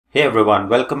Hey everyone,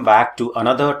 welcome back to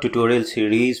another tutorial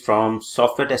series from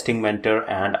Software Testing Mentor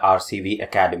and RCV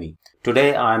Academy.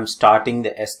 Today I'm starting the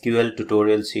SQL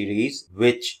tutorial series,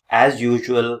 which as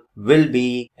usual will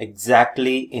be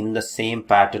exactly in the same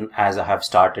pattern as I have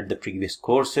started the previous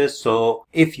courses. So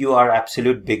if you are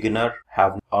absolute beginner,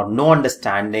 have or no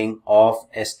understanding of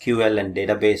SQL and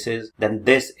databases, then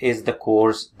this is the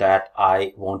course that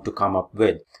I want to come up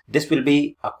with. This will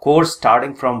be a course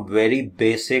starting from very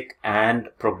basic and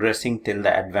progressing till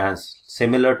the advanced,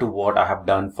 similar to what I have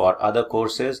done for other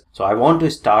courses. So I want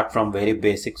to start from very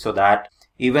basic so that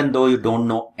even though you don't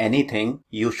know anything,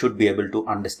 you should be able to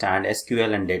understand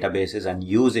SQL and databases and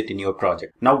use it in your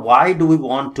project. Now, why do we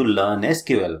want to learn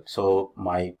SQL? So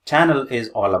my channel is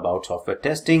all about software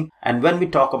testing. And when we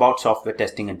talk about software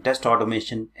testing and test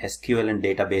automation, SQL and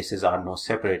databases are no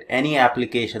separate. Any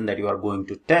application that you are going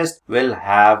to test will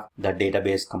have the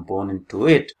database component to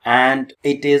it. And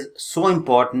it is so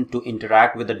important to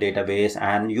interact with the database,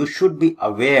 and you should be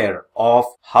aware of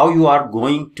how you are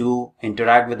going to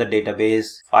interact with the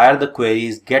database, fire the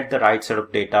queries, get the right set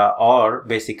of data, or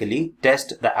basically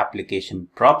test the application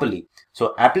properly.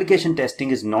 So application testing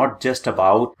is not just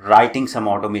about writing some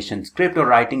automation script or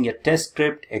writing a test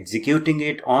script, executing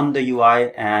it on the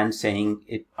UI and saying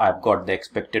I've got the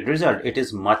expected result. It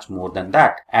is much more than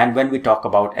that. And when we talk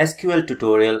about SQL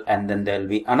tutorial, and then there'll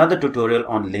be another tutorial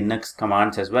on Linux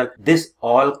commands as well, this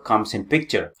all comes in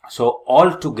picture. So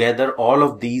all together, all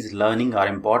of these learning are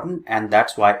important, and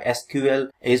that's why SQL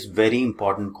is very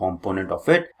important component of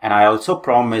it. And I also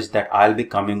promise that I'll be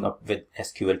coming up with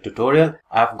SQL tutorial.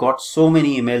 I've got so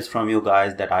many emails from you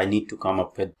guys that I need to come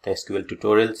up with the SQL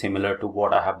tutorial similar to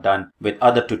what I have done with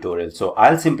other tutorials. So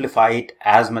I'll simplify it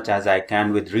as much as I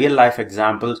can with real life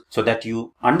examples so that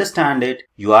you understand it,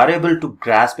 you are able to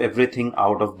grasp everything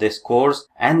out of this course,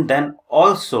 and then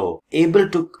also able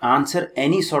to answer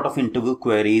any sort of interview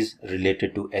queries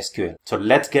related to SQL. So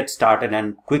let's get started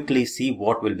and quickly see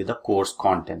what will be the course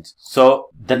contents. So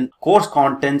the course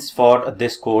contents for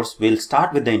this course will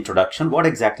start with the introduction. What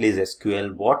exactly is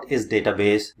SQL? What is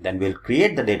database? Then we'll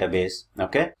create the database.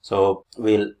 Okay, so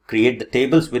we'll create the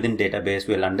tables within database.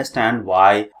 We'll understand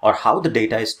why or how the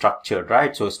data is structured,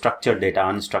 right? So structured data,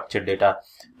 unstructured data.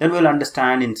 Then we'll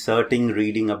understand inserting,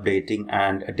 reading, updating,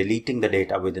 and deleting the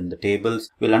data within the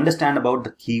tables. We'll understand about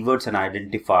the keywords and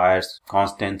identifiers,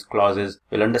 constants, clauses.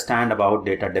 We'll understand about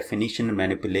data definition and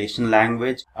manipulation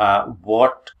language.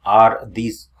 What are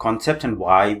these concepts and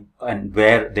why and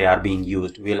where they are being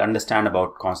used. We'll understand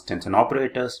about constants and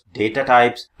operators, data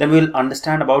types. Then we'll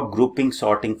understand about grouping,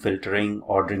 sorting, filtering,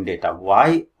 ordering data.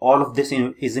 Why all of this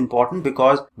is important?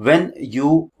 Because when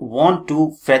you want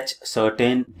to fetch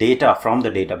certain data from the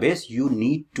database, you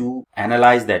need to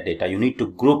analyze that data. You need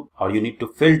to group or you need to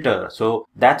filter. So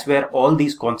that's where all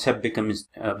these concepts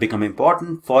become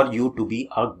important for you to be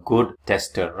a good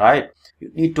tester, right?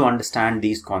 You need to understand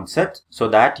these concepts so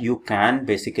that you can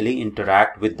basically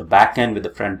interact with the back end, with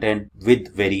the front end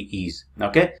with very ease.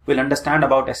 Okay, we'll understand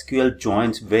about SQL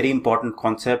Joins, very important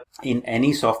concept in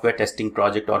any software testing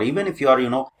project, or even if you are,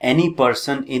 any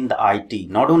person in the IT,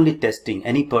 not only testing,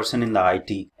 any person in the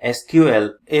IT.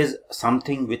 SQL is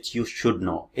something which you should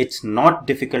know. It's not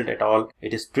difficult at all.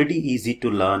 It is pretty easy to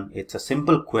learn. It's a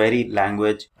simple query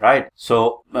language, right?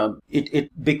 So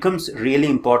it becomes really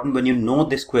important when you know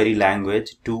this query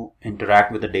language to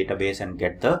interact with the database and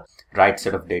get the right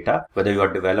set of data. Whether you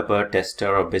are developer,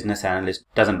 tester, or business analyst,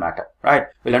 doesn't matter, right?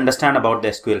 We'll understand about the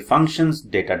SQL functions,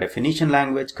 data definition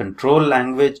language, control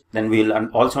language. Then we'll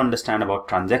also understand about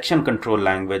transaction control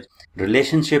language,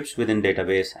 relationships within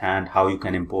database, and how you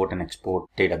can import and export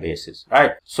databases,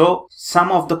 right? So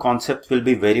some of the concepts will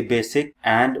be very basic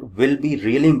and will be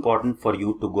really important for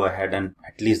you to go ahead and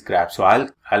at least grab. So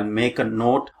I'll make a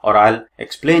note, or I'll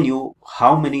explain you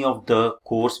how many of the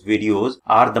course videos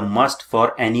are the must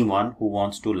for anyone who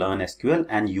wants to learn SQL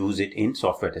and use it in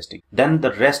software testing. Then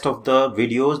the rest of the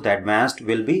videos, the advanced,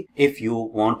 will be if you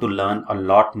want to learn a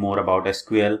lot more about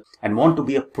SQL and want to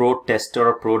be a pro tester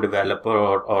or pro developer,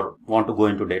 or want to go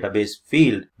into database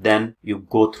field, then you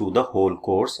go through the whole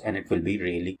course and it will be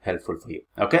really helpful for you.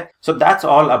 Okay, so that's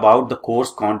all about the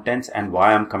course contents and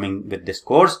why I'm coming with this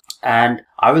course. And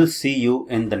I will see you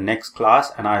in the next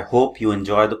class, and I hope you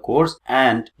enjoy the course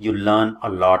and you learn a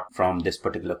lot from this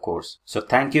particular course. So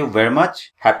thank you very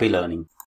much. Happy learning.